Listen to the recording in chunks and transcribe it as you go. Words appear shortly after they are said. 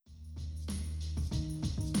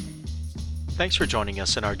Thanks for joining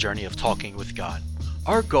us in our journey of talking with God.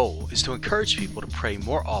 Our goal is to encourage people to pray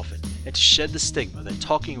more often and to shed the stigma that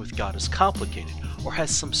talking with God is complicated or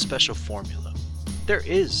has some special formula. There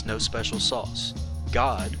is no special sauce.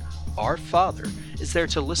 God, our Father, is there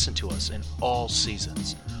to listen to us in all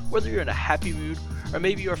seasons. Whether you're in a happy mood or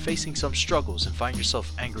maybe you are facing some struggles and find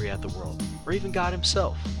yourself angry at the world, or even God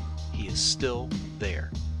Himself, He is still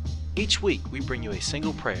there. Each week we bring you a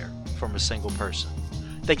single prayer from a single person.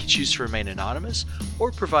 They can choose to remain anonymous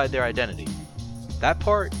or provide their identity. That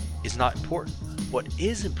part is not important. What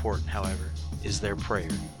is important, however, is their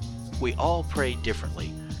prayer. We all pray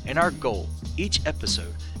differently, and our goal each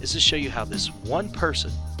episode is to show you how this one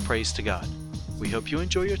person prays to God. We hope you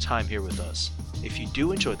enjoy your time here with us. If you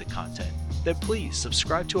do enjoy the content, then please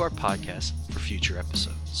subscribe to our podcast for future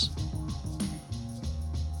episodes.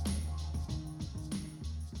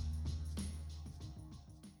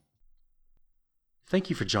 Thank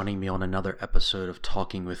you for joining me on another episode of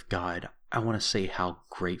Talking with God. I want to say how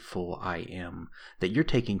grateful I am that you're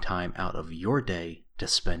taking time out of your day to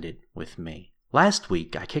spend it with me. Last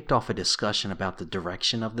week, I kicked off a discussion about the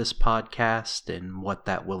direction of this podcast and what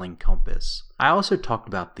that will encompass. I also talked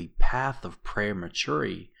about the path of prayer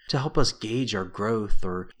maturity to help us gauge our growth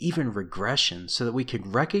or even regression so that we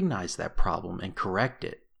can recognize that problem and correct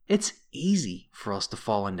it. It's easy for us to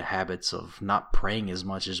fall into habits of not praying as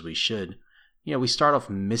much as we should. We start off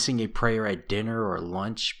missing a prayer at dinner or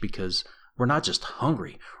lunch because we're not just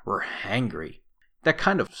hungry, we're hangry. That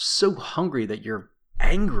kind of so hungry that you're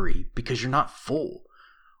angry because you're not full.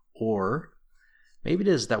 Or maybe it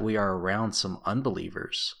is that we are around some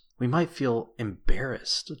unbelievers. We might feel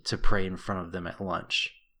embarrassed to pray in front of them at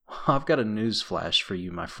lunch. I've got a news flash for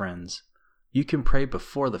you, my friends. You can pray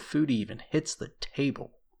before the food even hits the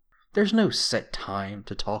table. There's no set time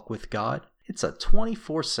to talk with God. It's a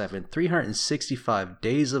 24/7, 365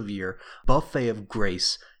 days of year buffet of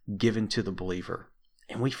grace given to the believer.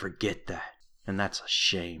 And we forget that. And that's a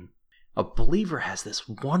shame. A believer has this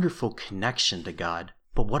wonderful connection to God.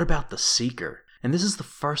 But what about the seeker? And this is the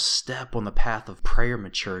first step on the path of prayer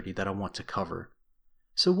maturity that I want to cover.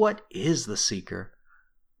 So what is the seeker?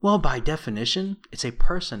 Well, by definition, it's a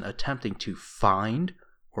person attempting to find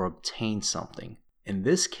or obtain something. In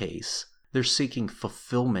this case, they're seeking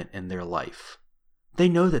fulfillment in their life. They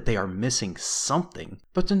know that they are missing something,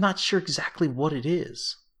 but they're not sure exactly what it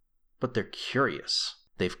is. But they're curious.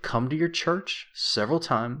 They've come to your church several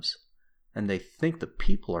times, and they think the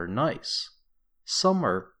people are nice. Some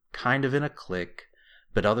are kind of in a clique,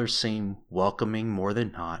 but others seem welcoming more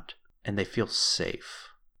than not, and they feel safe.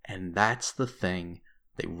 And that's the thing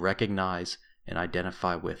they recognize and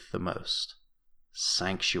identify with the most.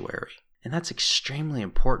 Sanctuary. And that's extremely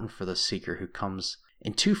important for the seeker who comes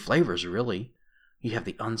in two flavors, really. You have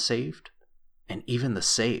the unsaved and even the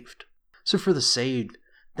saved. So for the saved,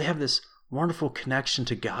 they have this wonderful connection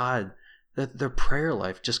to God that their prayer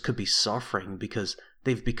life just could be suffering because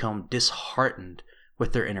they've become disheartened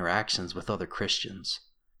with their interactions with other Christians.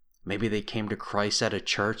 Maybe they came to Christ at a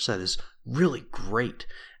church that is really great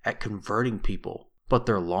at converting people, but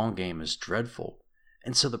their long game is dreadful.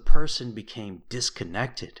 And so the person became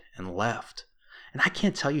disconnected and left. And I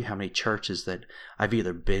can't tell you how many churches that I've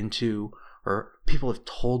either been to or people have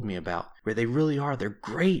told me about where they really are. They're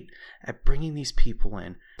great at bringing these people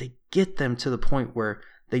in. They get them to the point where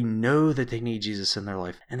they know that they need Jesus in their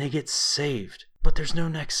life and they get saved. But there's no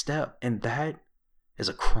next step. And that is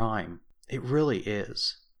a crime. It really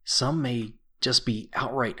is. Some may just be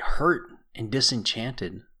outright hurt and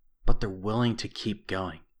disenchanted, but they're willing to keep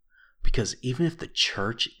going. Because even if the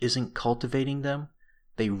church isn't cultivating them,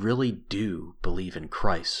 they really do believe in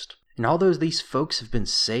Christ. And although these folks have been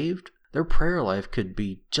saved, their prayer life could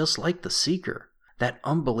be just like the seeker, that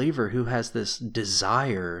unbeliever who has this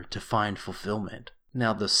desire to find fulfillment.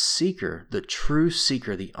 Now the seeker, the true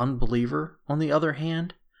seeker, the unbeliever, on the other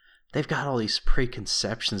hand, they've got all these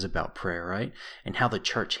preconceptions about prayer, right? And how the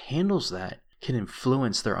church handles that can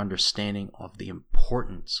influence their understanding of the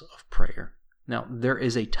importance of prayer. Now, there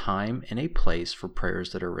is a time and a place for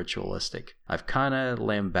prayers that are ritualistic. I've kind of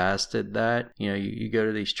lambasted that. You go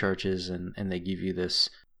to these churches and they give you this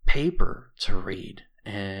paper to read.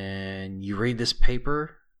 And you read this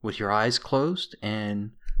paper with your eyes closed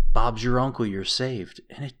and Bob's your uncle, you're saved.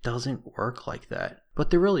 And it doesn't work like that. But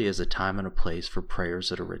there really is a time and a place for prayers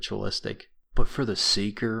that are ritualistic. But for the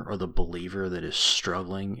seeker or the believer that is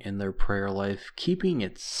struggling in their prayer life, keeping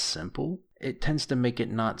it simple, it tends to make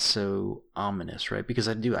it not so ominous, right? Because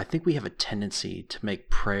I think we have a tendency to make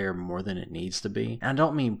prayer more than it needs to be. And I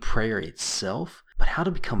don't mean prayer itself, but how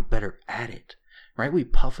to become better at it. right? We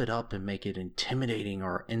puff it up and make it intimidating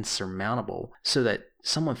or insurmountable so that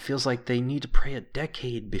someone feels like they need to pray a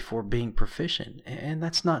decade before being proficient. And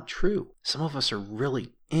that's not true. Some of us are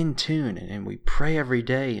really in tune and we pray every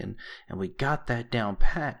day and we got that down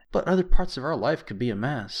pat. But other parts of our life could be a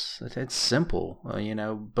mess. It's simple,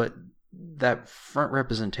 but that front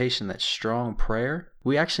representation, that strong prayer,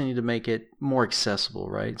 we actually need to make it more accessible,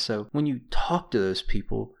 right? So when you talk to those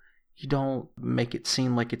people, you don't make it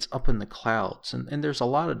seem like it's up in the clouds. And there's a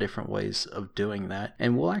lot of different ways of doing that.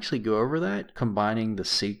 And we'll actually go over that, combining the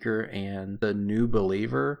seeker and the new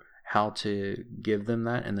believer, how to give them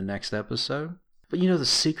that in the next episode. But the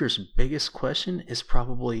seeker's biggest question is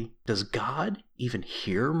probably, does God even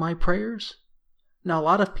hear my prayers? Now, a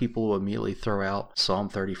lot of people will immediately throw out Psalm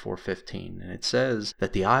 34:15, and it says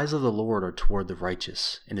that the eyes of the Lord are toward the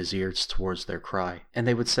righteous, and his ears towards their cry. And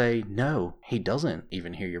they would say, no, he doesn't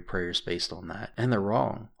even hear your prayers based on that. And they're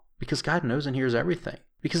wrong, because God knows and hears everything.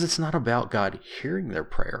 Because it's not about God hearing their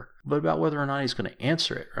prayer, but about whether or not he's going to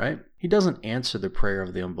answer it, right? He doesn't answer the prayer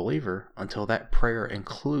of the unbeliever until that prayer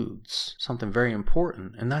includes something very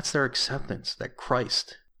important, and that's their acceptance that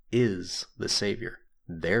Christ is the Savior,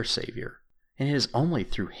 their Savior. And it is only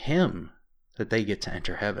through him that they get to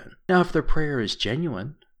enter heaven. Now, if their prayer is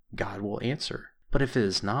genuine, God will answer. But if it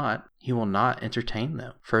is not, he will not entertain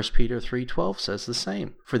them. 1 Peter 3:12 says the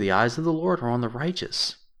same. For the eyes of the Lord are on the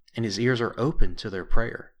righteous, and his ears are open to their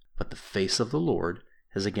prayer. But the face of the Lord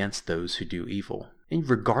is against those who do evil. And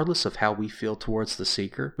regardless of how we feel towards the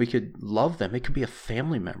seeker, we could love them. It could be a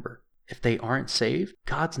family member. If they aren't saved,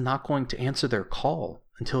 God's not going to answer their call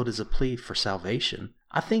until it is a plea for salvation.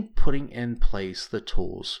 I think putting in place the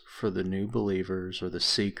tools for the new believers or the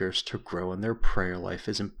seekers to grow in their prayer life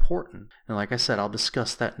is important. And like I said, I'll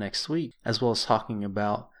discuss that next week, as well as talking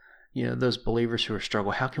about, those believers who are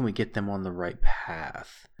struggling. How can we get them on the right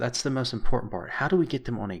path? That's the most important part. How do we get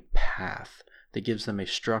them on a path that gives them a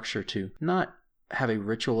structure to not have a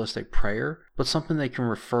ritualistic prayer, but something they can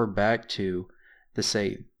refer back to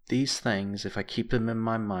say, these things, if I keep them in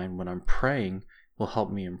my mind when I'm praying, will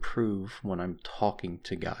help me improve when I'm talking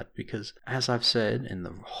to God. Because as I've said, and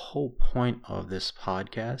the whole point of this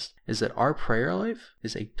podcast is that our prayer life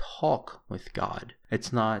is a talk with God.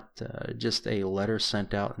 It's not just a letter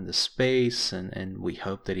sent out into space and we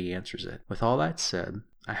hope that he answers it. With all that said,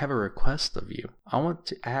 I have a request of you. I want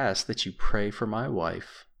to ask that you pray for my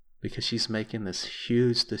wife, because she's making this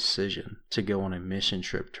huge decision to go on a mission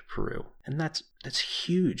trip to Peru. And that's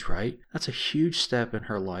huge, right? That's a huge step in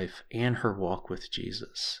her life and her walk with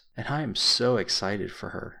Jesus. And I am so excited for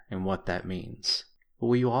her and what that means. But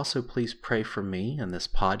will you also please pray for me and this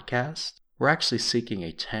podcast? We're actually seeking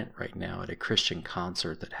a tent right now at a Christian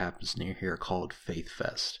concert that happens near here called Faith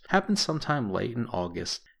Fest. Happens sometime late in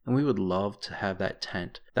August. And we would love to have that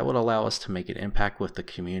tent that would allow us to make an impact with the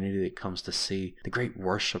community that comes to see the great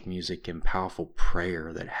worship music and powerful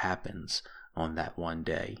prayer that happens on that one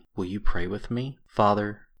day. Will you pray with me?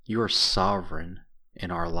 Father, you are sovereign in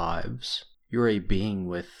our lives. You're a being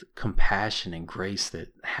with compassion and grace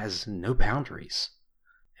that has no boundaries.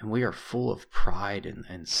 And we are full of pride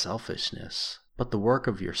and selfishness. But the work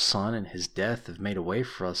of your Son and his death have made a way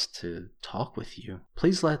for us to talk with you.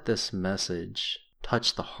 Please let this message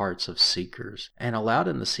touch the hearts of seekers and allow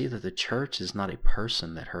them to see that the church is not a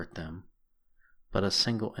person that hurt them, but a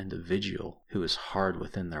single individual who is hard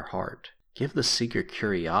within their heart. Give the seeker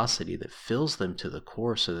curiosity that fills them to the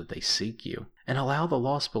core so that they seek you, and allow the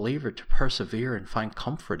lost believer to persevere and find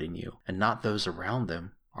comfort in you and not those around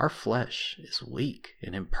them. Our flesh is weak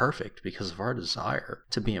and imperfect because of our desire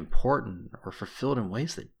to be important or fulfilled in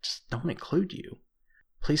ways that just don't include you.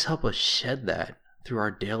 Please help us shed that through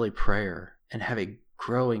our daily prayer and have a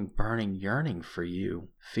growing, burning yearning for you.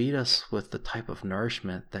 Feed us with the type of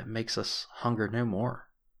nourishment that makes us hunger no more.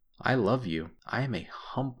 I love you. I am a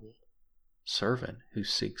humble servant who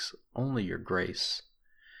seeks only your grace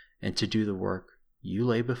and to do the work you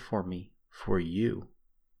lay before me for you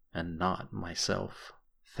and not myself.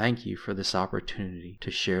 Thank you for this opportunity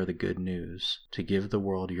to share the good news, to give the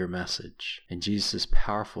world your message. In Jesus'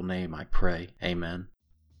 powerful name I pray. Amen.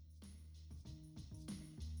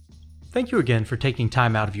 Thank you again for taking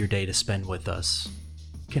time out of your day to spend with us.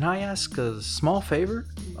 Can I ask a small favor?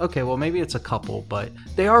 Okay, well maybe it's a couple, but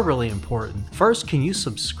they are really important. First, can you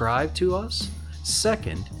subscribe to us?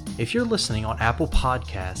 Second, if you're listening on Apple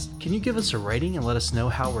Podcasts, can you give us a rating and let us know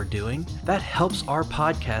how we're doing? That helps our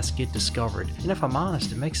podcast get discovered, and if I'm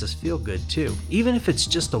honest, it makes us feel good too. Even if it's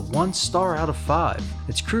just a 1 star out of 5,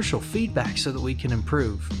 it's crucial feedback so that we can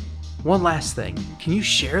improve. One last thing, can you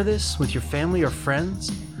share this with your family or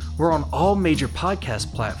friends? We're on all major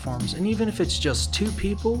podcast platforms, and even if it's just 2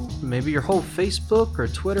 people, maybe your whole Facebook or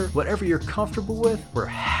Twitter, whatever you're comfortable with, we're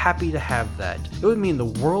happy to have that. It would mean the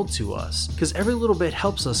world to us, because every little bit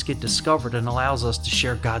helps us get discovered and allows us to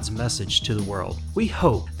share God's message to the world. We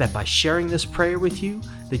hope that by sharing this prayer with you,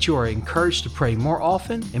 that you are encouraged to pray more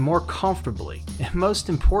often and more comfortably. And most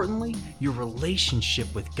importantly, your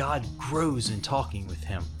relationship with God grows in talking with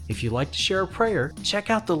Him. If you'd like to share a prayer,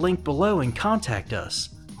 check out the link below and contact us.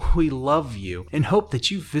 We love you and hope that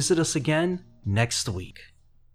you visit us again next week.